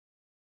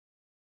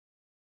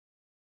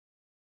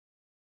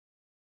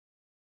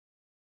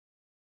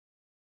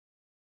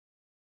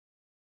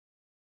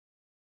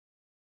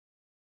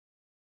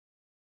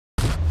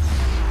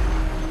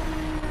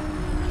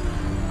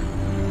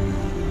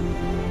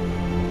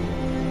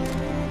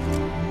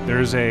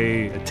There's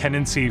a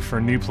tendency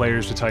for new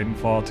players to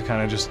Titanfall to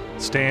kind of just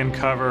stay in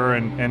cover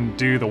and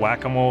do the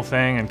whack-a-mole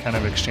thing and kind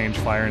of exchange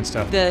fire and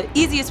stuff. The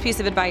easiest piece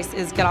of advice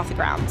is get off the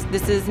ground.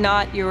 This is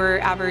not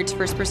your average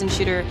first-person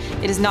shooter.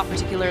 It is not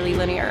particularly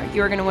linear.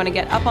 You're going to want to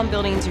get up on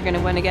buildings, you're going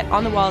to want to get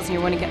on the walls, and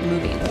you want to get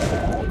moving.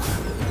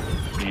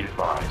 Be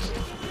advised,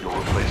 your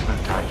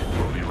replacement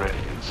Titan will be ready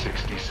in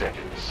 60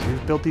 seconds.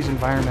 We've built these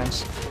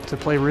environments to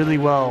play really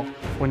well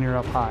when you're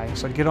up high.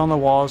 So get on the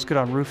walls, get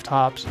on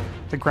rooftops.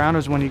 The ground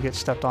is when you get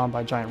stepped on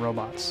by giant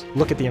robots.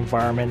 Look at the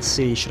environment,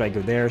 see, should I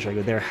go there, should I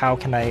go there? How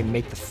can I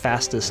make the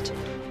fastest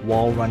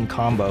wall run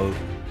combo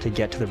to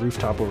get to the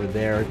rooftop over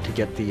there, to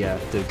get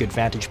the good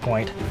vantage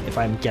point? If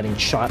I'm getting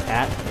shot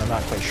at and I'm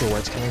not quite sure where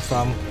it's coming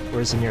from,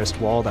 where's the nearest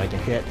wall that I can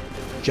hit?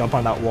 Jump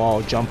on that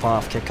wall, jump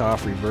off, kick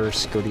off,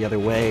 reverse, go the other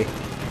way.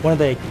 One of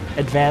the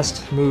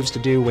advanced moves to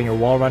do when you're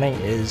wall running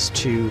is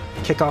to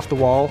kick off the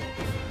wall,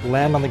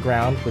 land on the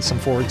ground with some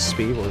forward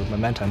speed or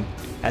momentum.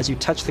 As you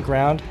touch the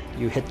ground,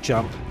 you hit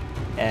jump,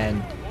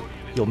 and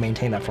you'll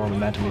maintain that forward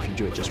momentum if you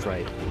do it just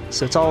right.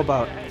 So it's all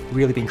about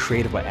really being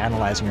creative about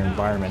analyzing your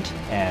environment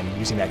and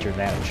using that to your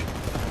advantage.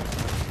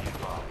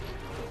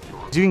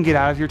 You can get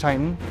out of your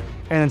Titan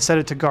and then set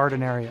it to guard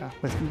an area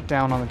with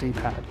down on the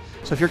D-pad.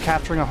 So if you're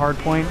capturing a hard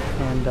point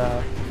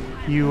and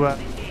you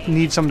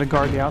need someone to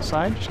guard the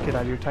outside, just get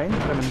out of your Titan,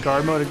 put him in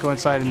guard mode and go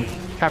inside and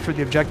capture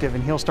the objective,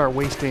 and he'll start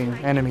wasting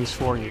enemies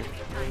for you.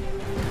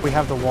 We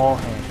have the wall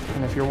hang,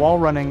 and if you're wall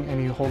running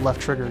and you hold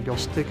left trigger, you'll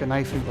stick a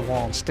knife into the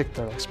wall and stick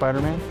there like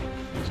Spider-Man.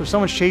 So if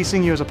someone's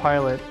chasing you as a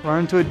pilot, run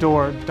into a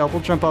door,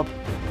 double jump up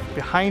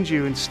behind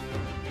you and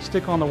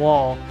stick on the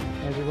wall.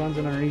 As he runs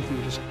in underneath you,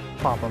 just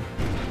pop him.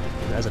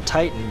 As a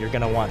Titan, you're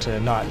going to want to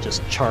not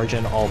just charge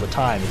in all the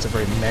time. It's a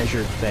very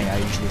measured thing. I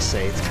usually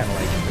say it's kind of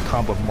like the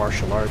combo of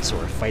martial arts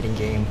or a fighting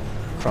game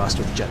crossed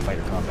with jet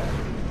fighter combat.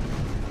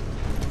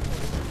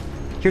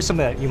 Here's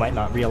something that you might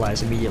not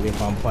realize immediately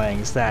upon playing,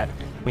 is that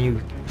when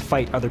you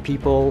fight other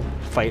people,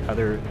 fight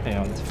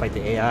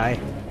the AI,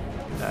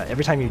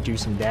 every time you do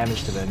some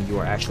damage to them, you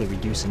are actually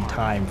reducing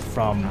time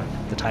from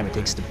the time it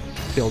takes to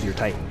build your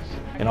Titan.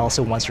 And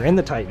also, once you're in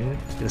the Titan,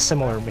 the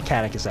similar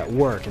mechanic is at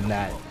work in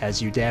that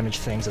as you damage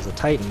things as a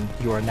Titan,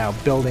 you are now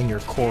building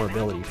your core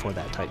ability for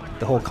that Titan.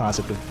 The whole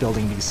concept of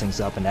building these things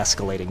up and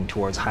escalating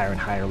towards higher and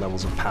higher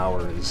levels of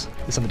power is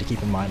something to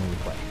keep in mind when you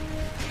play.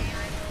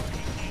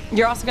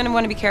 You're also going to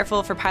want to be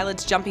careful for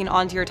pilots jumping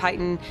onto your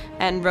Titan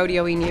and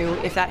rodeoing you.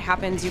 If that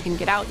happens, you can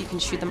get out, you can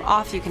shoot them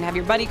off, you can have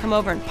your buddy come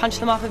over and punch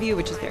them off of you,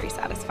 which is very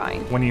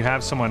satisfying. When you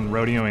have someone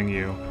rodeoing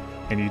you,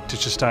 and you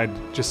just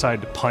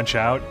decide to punch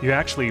out, you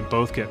actually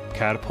both get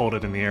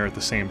catapulted in the air at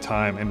the same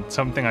time. And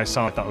something I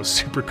saw I thought was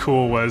super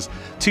cool was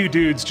two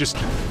dudes just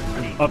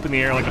up in the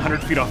air like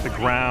 100 feet off the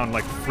ground,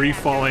 like free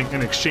falling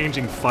and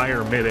exchanging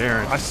fire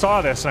midair. I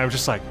saw this and I was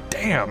just like,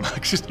 damn,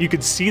 you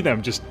could see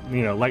them just,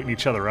 lighting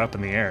each other up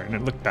in the air, and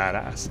it looked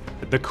badass.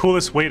 The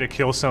coolest way to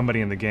kill somebody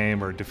in the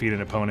game or defeat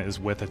an opponent is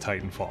with a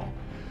Titanfall.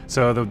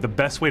 So the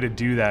best way to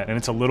do that, and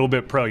it's a little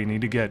bit pro,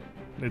 it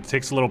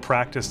takes a little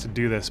practice to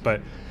do this, but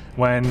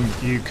when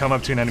you come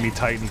up to an enemy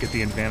Titan, get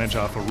the advantage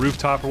off a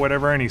rooftop or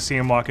whatever, and you see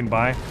him walking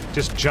by,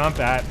 just jump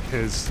at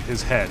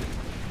his head,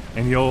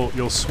 and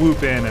you'll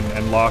swoop in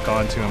and lock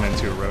onto him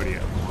into a rodeo.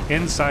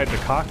 Inside the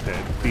cockpit,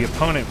 the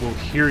opponent will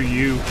hear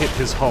you hit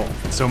his hull.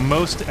 So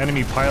most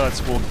enemy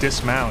pilots will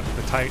dismount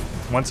the Titan.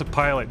 Once a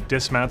pilot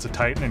dismounts a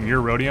Titan and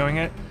you're rodeoing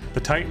it, the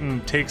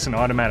Titan takes an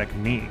automatic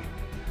knee.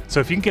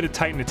 So if you can get a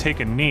Titan to take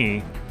a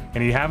knee,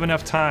 and you have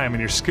enough time and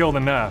you're skilled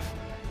enough,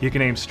 you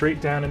can aim straight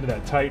down into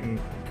that Titan,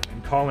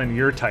 call in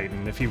your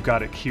Titan if you've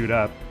got it queued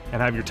up,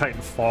 and have your Titan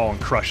fall and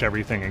crush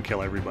everything and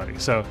kill everybody.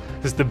 So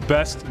this is the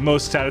best,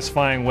 most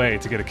satisfying way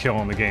to get a kill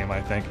in the game,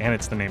 I think, and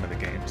it's the name of the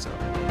game. So.